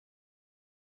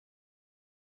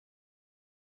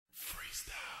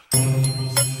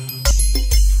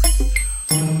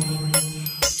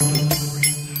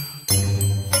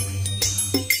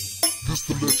Just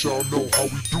to let y'all know how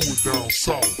we do it down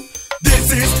south.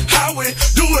 This is how we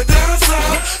do it down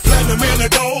south. Platinum in the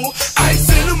gold, ice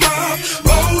in the mouth,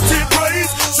 rotate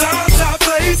praise, sounds our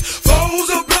face, foes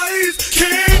ablaze,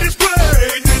 can't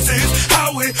spray. This is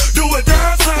how we do it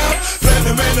down south.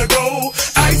 Platinum in the gold,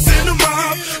 ice in the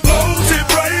mouth, rotate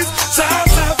praise,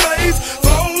 sounds our face,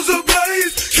 foes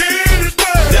ablaze, can't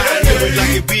spray. Down here we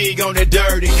like it big on that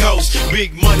dirty coast.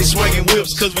 Big money swinging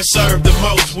whips cause we serve the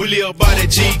most. We live by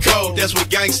that G code, that's what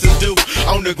gangsters do.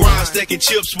 On the grind stacking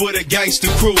chips with a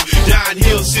gangster crew.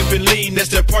 Downhill sipping lean, that's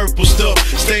that purple stuff.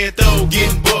 Staying throw,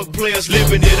 getting buck, players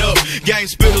living it up. Gang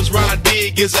spitters ride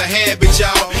big is a habit,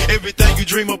 y'all. Everything you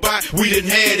dream about, we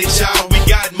done had it, y'all. We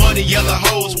got money, yellow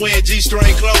hoes, wearing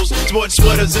G-string clothes. Sporting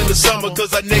sweaters in the summer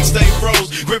cause our necks stay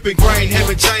froze. Gripping grain,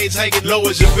 having chains hanging low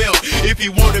as your belt. If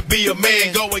you wanna be a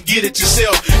man, go and get it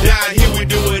yourself. Down here we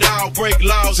do it all, break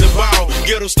laws and ball.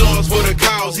 Ghetto stars for the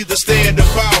cause, either stand or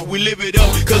fall. We live it up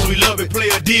cause we love it, play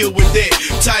a deal with that.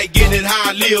 Tight, getting it how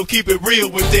I live, keep it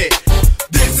real with that.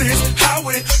 This is how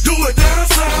we do it down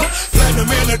south.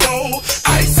 Platinum in the gold,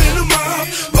 ice in the mouth,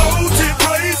 rotate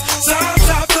praise, sounds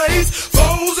our face,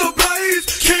 foes ablaze,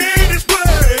 can't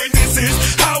spray. This is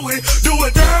how we do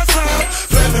it down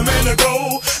south. Platinum in the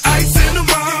gold, ice in the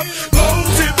mouth,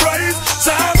 rotate praise,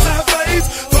 sounds our face,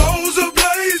 foes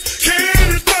ablaze,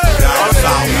 can't spray. Down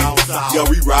south, yeah,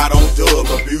 we ride on dub,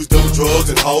 abuse them drugs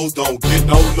and hoes don't get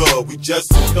no love. We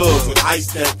just some thugs with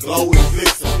ice that glow and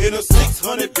glisten. In a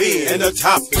 600 Benz and the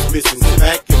top is missing. Sit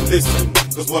back and listen,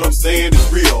 cause what I'm saying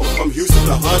is real. From Houston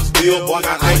to Huntsville, boy,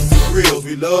 got icy grills.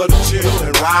 We love to chill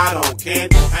and ride on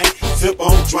candy paint, sip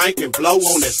on drink and blow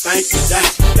on that stanky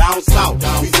dank. Down south,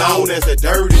 we known as the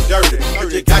dirty.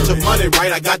 If you got your money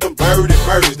right, I got them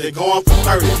birdies. They going for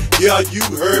 30. Yeah, you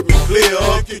heard me clear.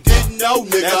 If you didn't know,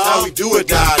 nigga, that's how we do it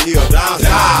down here, down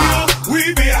south.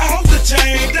 We be off the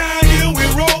chain. Down here we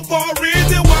roll for a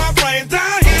reason. Wide frames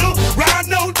down here, ride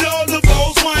no double, the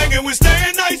full swing, and we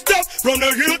staying nice up from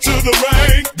the hill to the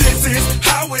rain. This is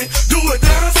how we do it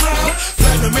down south.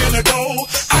 Platinum in the gold,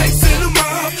 ice in the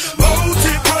mouth,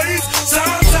 rotate praise,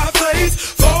 sounds our face,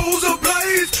 foes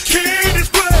ablaze, can't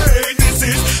spray. This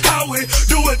is how we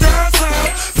do it down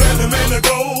south. Platinum in the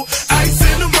gold, ice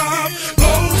in the mouth,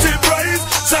 rotate praise,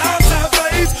 sounds our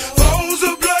face, foes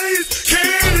ablaze,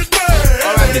 can't spray.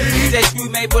 Alright, this is DJ Screw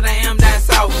made, but I am down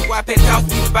south. Why pay the house,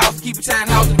 keep the boss, keep a time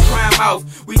house and the crime house.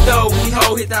 We throw, we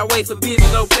hold, hit our way for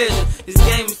business, no pleasure. This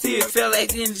game is serious, fell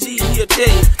like energy, he'll tell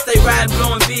you. Stay riding,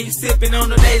 blowing big, sipping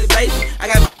on a daily basis. I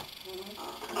got